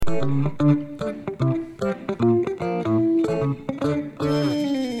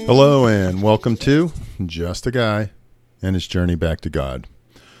Hello and welcome to Just a Guy and His Journey Back to God.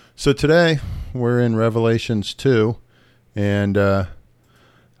 So today we're in Revelations 2, and I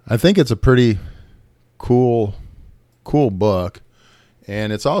think it's a pretty cool book,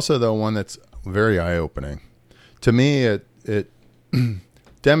 and it's also the one that's very eye-opening. To me, it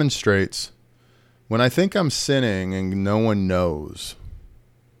demonstrates when I think I'm sinning and no one knows,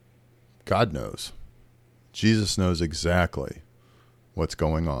 God knows. Jesus knows exactly what's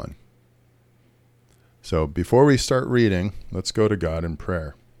going on. So before we start reading, let's go to God in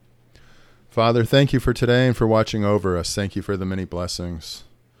prayer. Father, thank you for today and for watching over us. Thank you for the many blessings.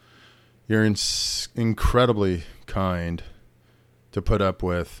 You're incredibly kind to put up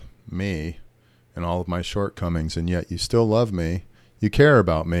with me and all of my shortcomings, and yet you still love me, you care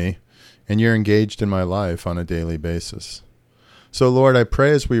about me, and you're engaged in my life on a daily basis. So Lord, I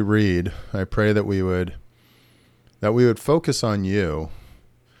pray as we read, I pray that we would focus on you,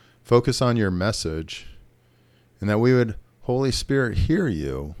 focus on your message, and that we would, Holy Spirit, hear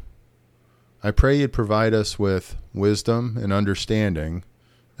you. I pray you'd provide us with wisdom and understanding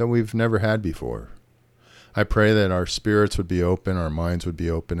that we've never had before. I pray that our spirits would be open, our minds would be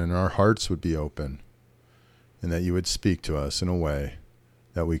open, and our hearts would be open, and that you would speak to us in a way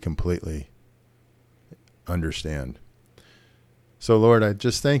that we completely understand. So, Lord, I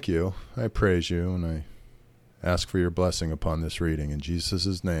just thank you. I praise you, and I ask for your blessing upon this reading. In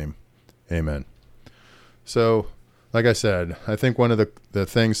Jesus' name, amen. So, like I said, I think one of the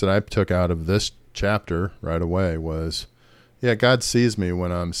things that I took out of this chapter right away was, God sees me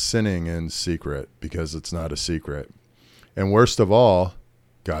when I'm sinning in secret, because it's not a secret. And worst of all,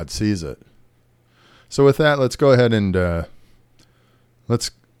 God sees it. So with that, let's go ahead and let's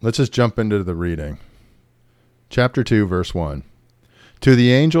just jump into the reading. Chapter 2, verse 1. To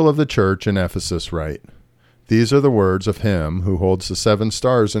the angel of the church in Ephesus write, these are the words of him who holds the 7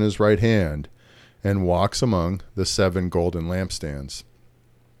 stars in his right hand and walks among the 7 golden lampstands.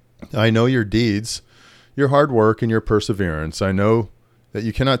 I know your deeds, your hard work, and your perseverance. I know that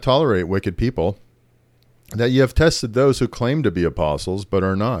you cannot tolerate wicked people, that you have tested those who claim to be apostles but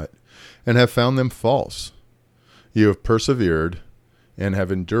are not, and have found them false. You have persevered and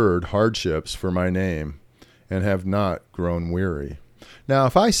have endured hardships for my name and have not grown weary. Now,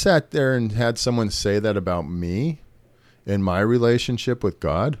 if I sat there and had someone say that about me in my relationship with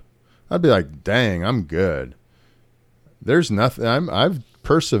God, I'd be like, dang, I'm good. There's nothing. I've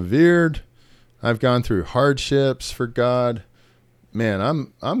persevered. I've gone through hardships for God. Man,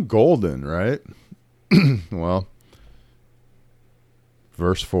 I'm golden, right? Well,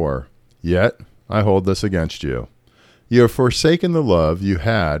 verse 4. Yet I hold this against you. You have forsaken the love you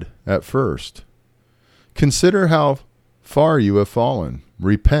had at first. Consider how far you have fallen.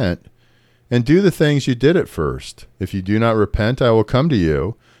 Repent and do the things you did at first. If you do not repent, I will come to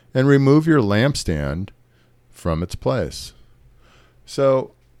you and remove your lampstand from its place.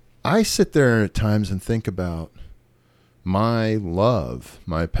 So I sit there at times and think about my love,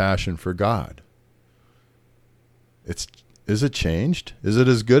 my passion for God. Is it changed? Is it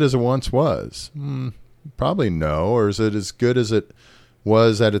as good as it once was? Probably no. Or is it as good as it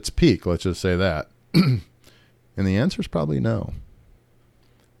was at its peak? Let's just say that. And the answer is probably no.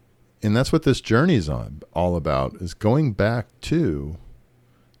 And that's what this journey is all about, is going back to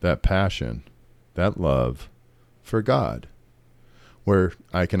that passion, that love for God, where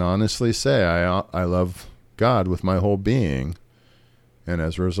I can honestly say I love God with my whole being, and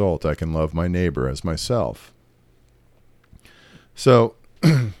as a result, I can love my neighbor as myself. So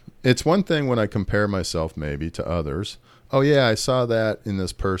it's one thing when I compare myself maybe to others. Oh yeah, I saw that in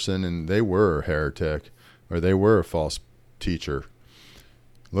this person and they were a heretic or they were a false teacher.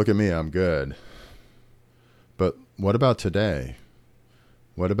 Look at me, I'm good. But what about today?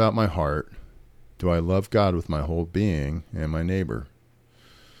 What about my heart? Do I love God with my whole being and my neighbor?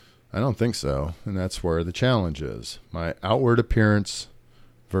 I don't think so, and that's where the challenge is. My outward appearance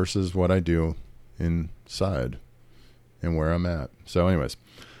versus what I do inside and where I'm at. So anyways,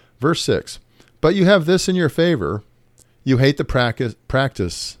 verse 6. But you have this in your favor. You hate the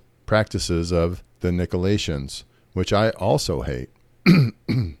practices of the Nicolaitans, which I also hate.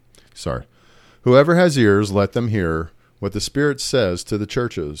 Sorry. Whoever has ears, let them hear what the Spirit says to the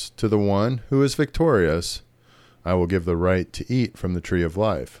churches. To the one who is victorious, I will give the right to eat from the tree of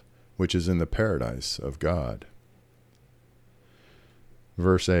life, which is in the paradise of God.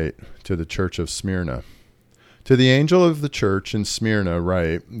 Verse 8, to the church of Smyrna. To the angel of the church in Smyrna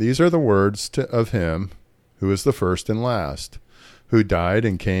write, these are the words of him who is the first and last, who died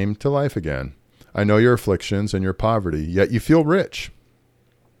and came to life again. I know your afflictions and your poverty, yet you feel rich.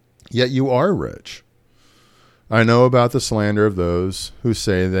 yet you are rich. I know about the slander of those who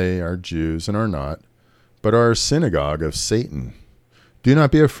say they are Jews and are not, but are a synagogue of Satan. Do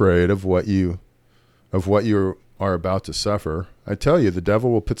not be afraid of what you are about to suffer. I tell you, the devil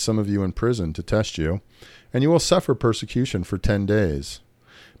will put some of you in prison to test you, and you will suffer persecution for 10 days.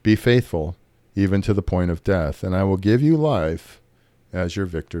 Be faithful, even to the point of death, and I will give you life as your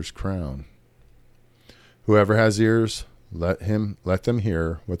victor's crown. Whoever has ears, let them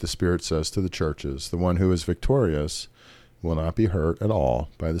hear what the Spirit says to the churches. The one who is victorious will not be hurt at all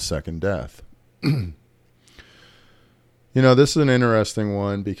by the second death. This is an interesting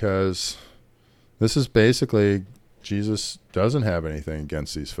one because this is basically Jesus doesn't have anything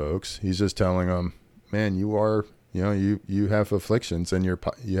against these folks. He's just telling them, man, you have afflictions and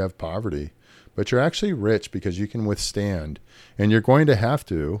you have poverty, but you're actually rich because you can withstand, and you're going to have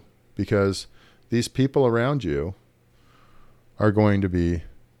to, because these people around you are going to be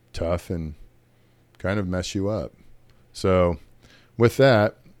tough and kind of mess you up. So with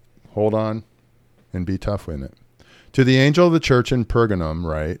that, hold on and be tough with it. To the angel of the church in Pergamum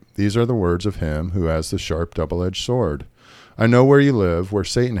write, these are the words of him who has the sharp double-edged sword. I know where you live, where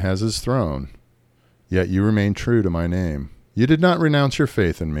Satan has his throne, yet you remain true to my name. You did not renounce your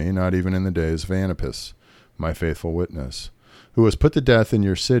faith in me, not even in the days of Antipas, my faithful witness, who was put to death in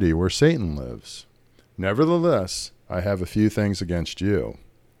your city where Satan lives. Nevertheless, I have a few things against you.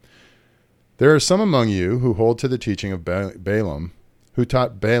 There are some among you who hold to the teaching of Balaam, who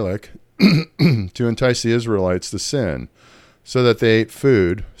taught Balak to entice the Israelites to sin, so that they ate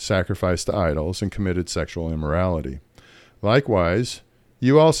food sacrificed to idols and committed sexual immorality. Likewise,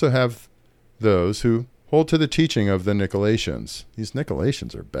 you also have those who hold to the teaching of the Nicolaitans. These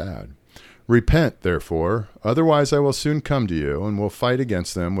Nicolaitans are bad. Repent, therefore, otherwise I will soon come to you and will fight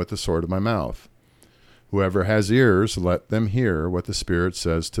against them with the sword of my mouth. Whoever has ears, let them hear what the Spirit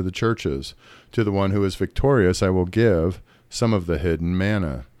says to the churches. To the one who is victorious I will give some of the hidden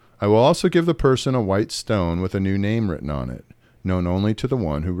manna. I will also give the person a white stone with a new name written on it, known only to the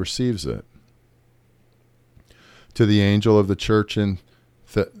one who receives it. To the angel of the church in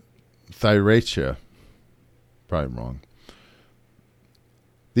Thyatira, probably wrong.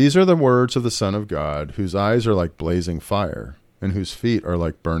 These are the words of the Son of God, whose eyes are like blazing fire, and whose feet are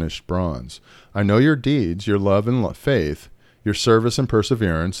like burnished bronze. I know your deeds, your love and faith, your service and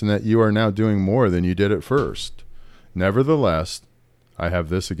perseverance, and that you are now doing more than you did at first. Nevertheless, I have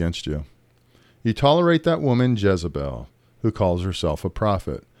this against you. You tolerate that woman Jezebel, who calls herself a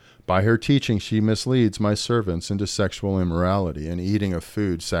prophet. By her teaching she misleads my servants into sexual immorality and eating of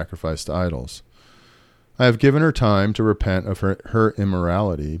food sacrificed to idols. I have given her time to repent of her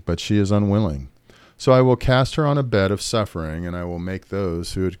immorality, but she is unwilling. So I will cast her on a bed of suffering, and I will make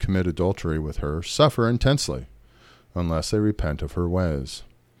those who would commit adultery with her suffer intensely, unless they repent of her ways.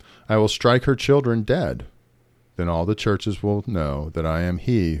 I will strike her children dead. Then all the churches will know that I am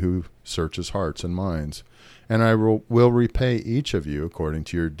he who searches hearts and minds, and I will repay each of you according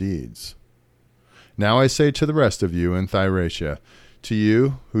to your deeds. Now I say to the rest of you in Thyatira, to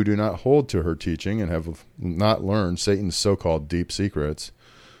you who do not hold to her teaching and have not learned Satan's so-called deep secrets,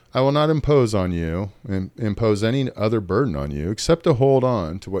 I will not impose on you and impose any other burden on you except to hold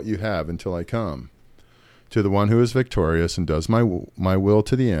on to what you have until I come. To the one who is victorious and does my will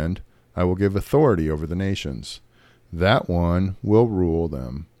to the end, I will give authority over the nations. That one will rule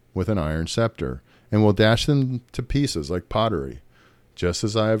them with an iron scepter and will dash them to pieces like pottery. Just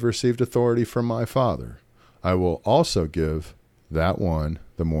as I have received authority from my Father, I will also give that one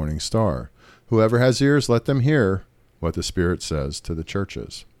the morning star. Whoever has ears, let them hear what the Spirit says to the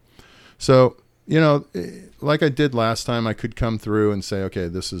churches. So, like I did last time, I could come through and say, okay,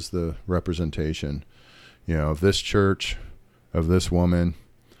 this is the representation, of this church, of this woman.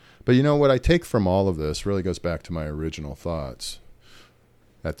 But what I take from all of this really goes back to my original thoughts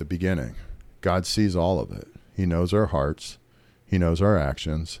at the beginning. God sees all of it. He knows our hearts. He knows our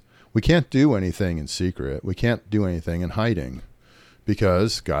actions. We can't do anything in secret. We can't do anything in hiding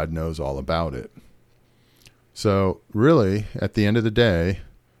because God knows all about it. So really, at the end of the day,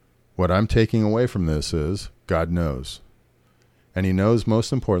 what I'm taking away from this is God knows. And he knows,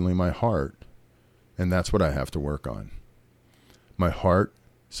 most importantly, my heart. And that's what I have to work on. My heart,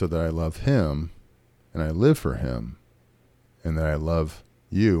 so that I love him and I live for him, and that I love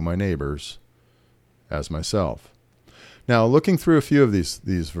you, my neighbors, as myself. Now, looking through a few of these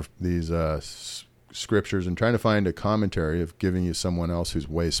scriptures and trying to find a commentary of giving you someone else who's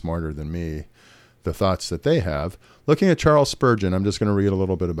way smarter than me the thoughts that they have. Looking at Charles Spurgeon, I'm just going to read a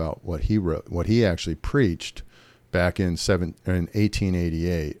little bit about what he wrote, what he actually preached back in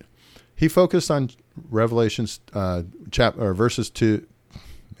 1888. He focused on Revelations verses 2.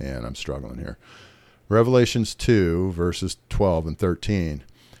 Man, I'm struggling here. Revelations 2, verses 12 and 13.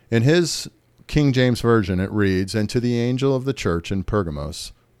 In his King James Version, it reads, "And to the angel of the church in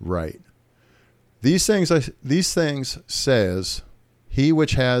Pergamos, write, These things says he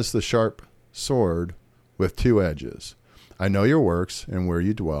which has the sharp sword with two edges. I know your works and where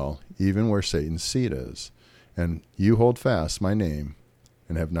you dwell, even where Satan's seat is. And you hold fast my name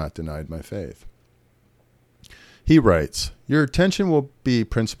and have not denied my faith." He writes, your attention will be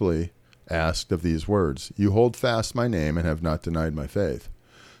principally asked of these words. You hold fast my name and have not denied my faith.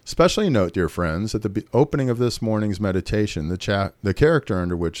 Especially note, dear friends, at the opening of this morning's meditation, the character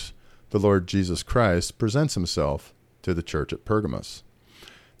under which the Lord Jesus Christ presents himself to the church at Pergamos.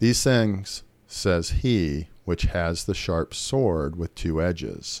 These things says he which has the sharp sword with two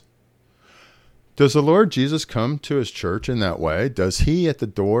edges. Does the Lord Jesus come to his church in that way? Does he at the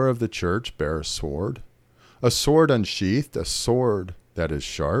door of the church bear a sword unsheathed, a sword that is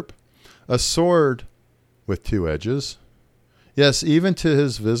sharp, a sword with two edges? Yes, even to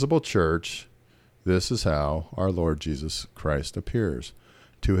his visible church, this is how our Lord Jesus Christ appears.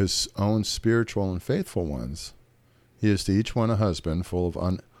 To his own spiritual and faithful ones, he is to each one a husband full of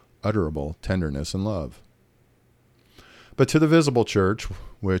unutterable tenderness and love. But to the visible church,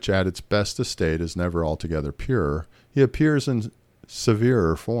 which at its best estate is never altogether pure, he appears in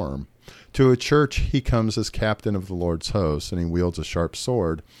severer form. To a church he comes as captain of the Lord's host, and he wields a sharp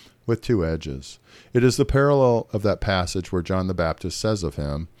sword with two edges. It is the parallel of that passage where John the Baptist says of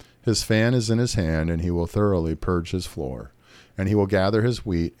him, his fan is in his hand, and he will thoroughly purge his floor, and he will gather his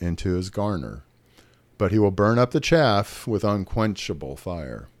wheat into his garner, but he will burn up the chaff with unquenchable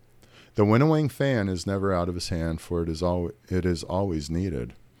fire. The winnowing fan is never out of his hand, for it is always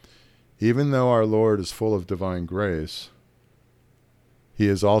needed. Even though our Lord is full of divine grace, he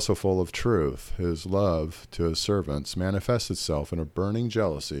is also full of truth. His love to his servants manifests itself in a burning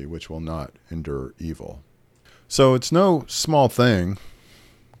jealousy which will not endure evil. So it's no small thing,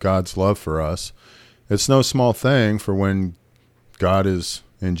 God's love for us. It's no small thing for when God is,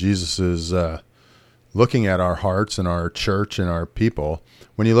 and Jesus is looking at our hearts and our church and our people.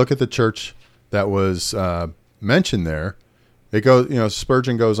 When you look at the church that was mentioned there, it goes,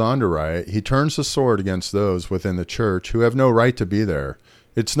 Spurgeon goes on to write, he turns the sword against those within the church who have no right to be there.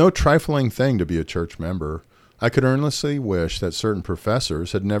 It's no trifling thing to be a church member. I could earnestly wish that certain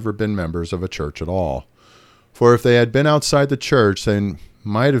professors had never been members of a church at all. For if they had been outside the church, they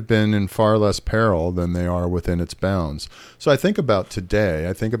might have been in far less peril than they are within its bounds. So I think about today,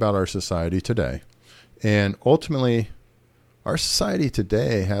 I think about our society today. And ultimately, our society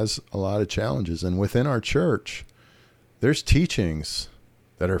today has a lot of challenges. And within our church, there's teachings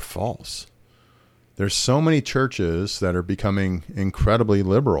that are false. There's so many churches that are becoming incredibly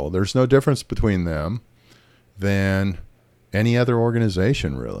liberal. There's no difference between them than any other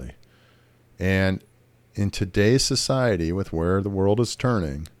organization, really. And in today's society, with where the world is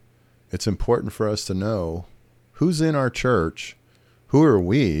turning, it's important for us to know who's in our church, who are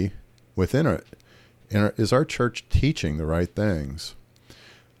we within it, and is our church teaching the right things?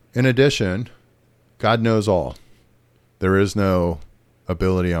 In addition, God knows all. There is no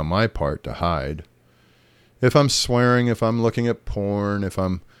ability on my part to hide. If I'm swearing, if I'm looking at porn, if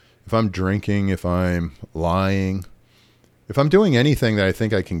I'm drinking, if I'm lying, if I'm doing anything that I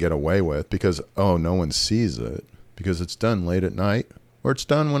think I can get away with because, no one sees it, because it's done late at night, or it's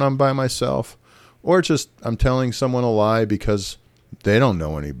done when I'm by myself, or it's just I'm telling someone a lie because they don't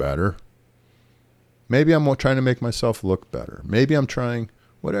know any better. Maybe I'm trying to make myself look better. Maybe I'm trying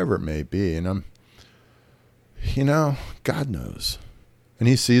whatever it may be, and God knows. And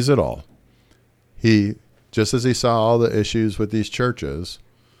he sees it all. Just as he saw all the issues with these churches,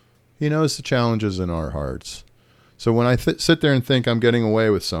 he knows the challenges in our hearts. So when I sit there and think I'm getting away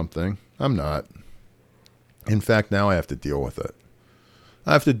with something, I'm not. In fact, now I have to deal with it.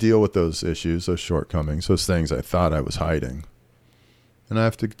 I have to deal with those issues, those shortcomings, those things I thought I was hiding. And I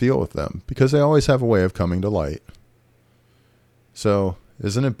have to deal with them because they always have a way of coming to light. So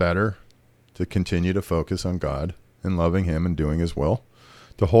isn't it better to continue to focus on God and loving him and doing his will?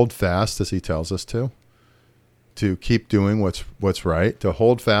 To hold fast as he tells us to keep doing what's right, to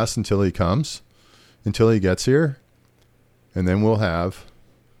hold fast until he comes, until he gets here, and then we'll have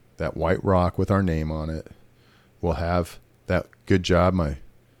that white rock with our name on it. We'll have that good job, my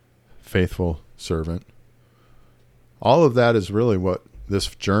faithful servant. All of that is really what this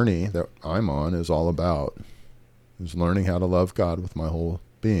journey that I'm on is all about, is learning how to love God with my whole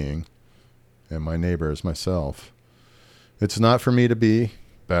being and my neighbor as myself. It's not for me to be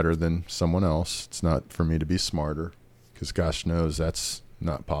better than someone else. It's not for me to be smarter, because gosh knows that's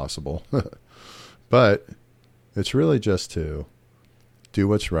not possible. But it's really just to do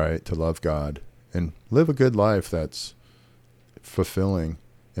what's right, to love God, and live a good life that's fulfilling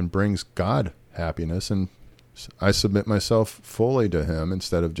and brings God happiness. And I submit myself fully to him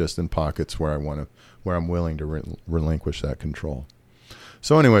instead of just in pockets where I'm willing to relinquish that control.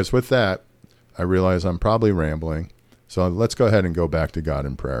 So anyways, with that, I realize I'm probably rambling. So let's go ahead and go back to God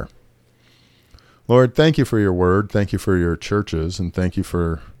in prayer. Lord, thank you for your word. Thank you for your churches. And thank you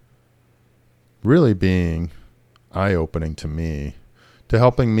for really being eye-opening to me, to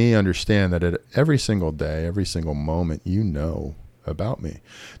helping me understand that at every single day, every single moment, you know about me.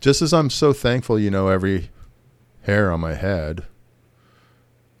 Just as I'm so thankful you know every hair on my head,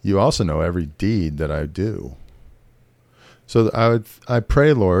 you also know every deed that I do. So I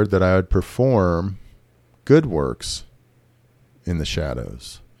pray, Lord, that I would perform good works in the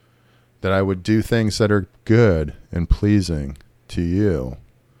shadows, that I would do things that are good and pleasing to you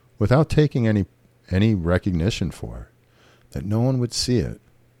without taking any recognition for it, that no one would see it,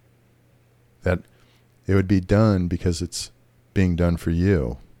 that it would be done because it's being done for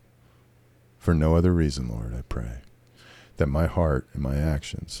you, for no other reason, Lord. I pray that my heart and my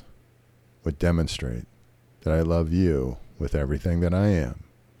actions would demonstrate that I love you with everything that I am,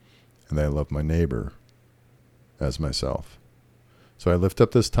 and that I love my neighbor as myself. So I lift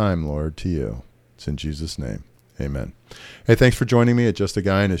up this time, Lord, to you. It's in Jesus' name. Amen. Hey, thanks for joining me at Just a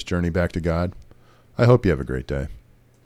Guy and His Journey Back to God. I hope you have a great day.